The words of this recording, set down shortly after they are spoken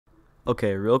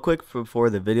Okay, real quick before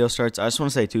the video starts, I just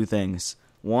want to say two things.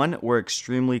 One, we're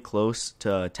extremely close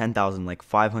to 10,000, like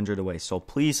 500 away, so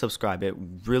please subscribe. It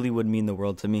really would mean the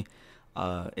world to me.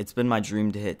 It's been my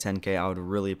dream to hit 10K. I would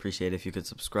really appreciate it if you could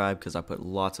subscribe because I put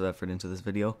lots of effort into this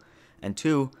video. And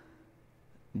two,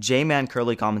 J-Man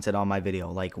Curly commented on my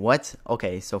video. Like, what?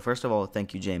 Okay, so first of all,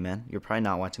 thank you, J-Man. You're probably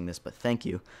not watching this, but thank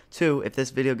you. Two, if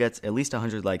this video gets at least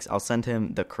 100 likes, I'll send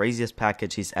him the craziest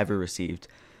package he's ever received.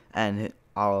 And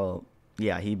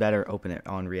yeah, he better open it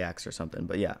on Reacts or something.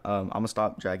 But yeah, I'm going to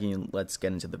stop dragging and let's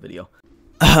get into the video.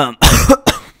 Oh.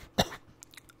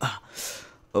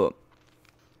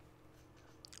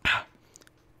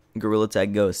 Gorilla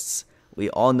Tag Ghosts.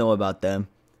 We all know about them.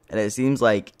 And it seems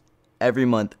like every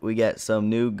month we get some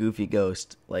new goofy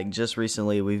ghost. Like just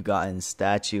recently we've gotten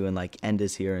Statue and like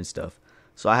Endis here and stuff.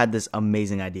 So I had this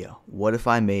amazing idea. What if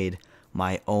I made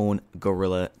my own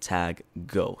Gorilla Tag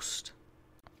Ghost?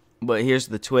 But here's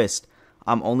the twist.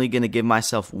 I'm only going to give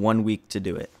myself 1 week to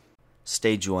do it.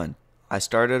 Stage 1. I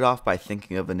started off by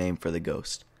thinking of a name for the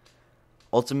ghost.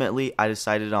 Ultimately, I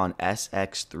decided on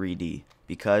SX3D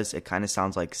because it kind of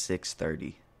sounds like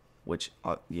 630, which,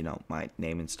 you know, my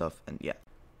name and stuff, and yeah.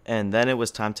 And then it was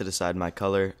time to decide my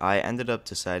color. I ended up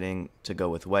deciding to go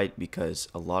with white because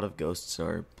a lot of ghosts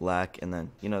are black, and then,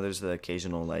 you know, there's the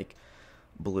occasional, like,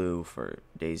 blue for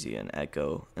Daisy and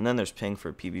Echo, and then there's pink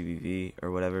for PBBV or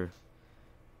whatever.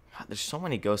 There's so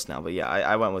many ghosts now, but yeah,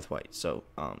 I went with white, so,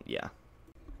 yeah.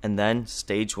 And then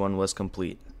stage 1 was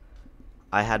complete.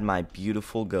 I had my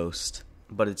beautiful ghost,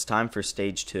 but it's time for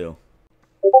stage 2.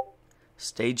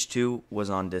 Stage 2 was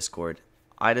on Discord.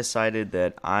 I decided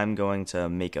that I'm going to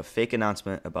make a fake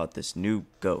announcement about this new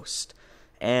ghost,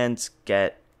 and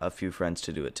get a few friends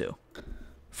to do it too.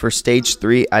 For stage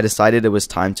 3, I decided it was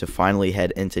time to finally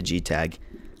head into G-Tag.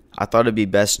 I thought it'd be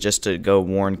best just to go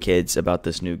warn kids about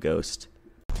this new ghost.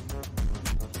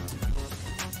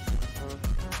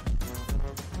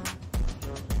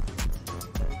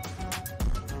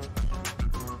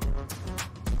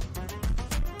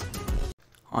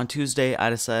 On Tuesday, I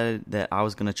decided that I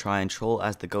was going to try and troll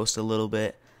as the ghost a little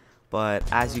bit, but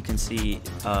as you can see,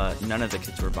 none of the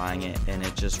kids were buying it, and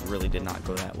it just really did not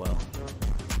go that well.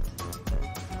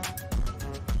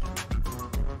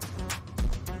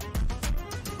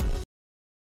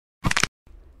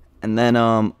 And then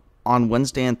on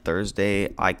Wednesday and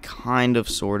Thursday, I kind of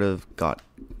sort of got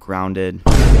grounded,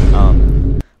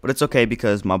 but it's okay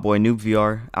because my boy Noob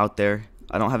VR out there,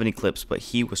 I don't have any clips, but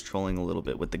he was trolling a little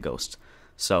bit with the ghost.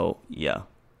 So, yeah.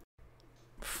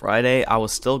 Friday, I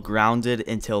was still grounded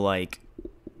until like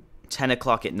 10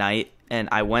 o'clock at night, and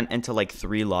I went into like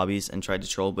 3 lobbies and tried to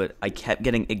troll, but I kept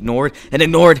getting ignored and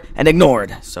ignored and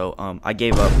ignored. So, I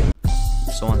gave up.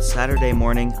 So on Saturday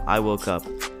morning, I woke up,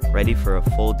 ready for a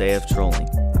full day of trolling.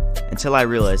 Until I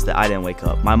realized that I didn't wake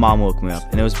up. My mom woke me up,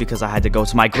 and it was because I had to go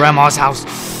to my grandma's house.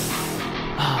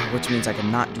 Which means I could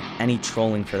not do any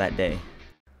trolling for that day.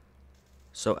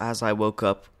 So as I woke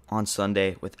up on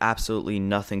Sunday with absolutely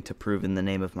nothing to prove in the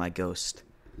name of my ghost,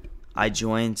 I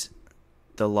joined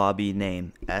the lobby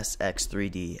name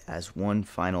SX3D as one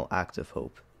final act of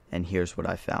hope, and here's what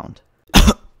I found.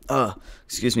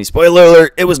 Excuse me, spoiler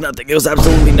alert, it was nothing. It was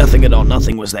absolutely nothing at all.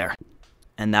 Nothing was there.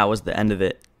 And that was the end of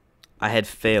it. I had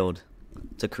failed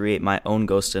to create my own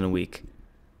ghost in a week,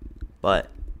 but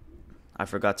I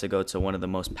forgot to go to one of the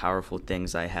most powerful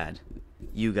things I had.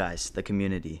 You guys, the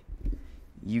community.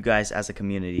 You guys as a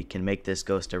community can make this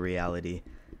ghost a reality.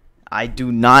 I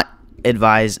do not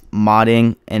advise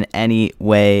modding in any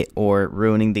way or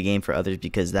ruining the game for others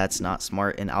because that's not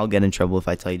smart, and I'll get in trouble if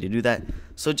I tell you to do that.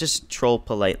 So just troll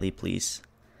politely, please.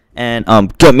 And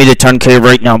get me to 10K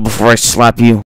right now before I slap you.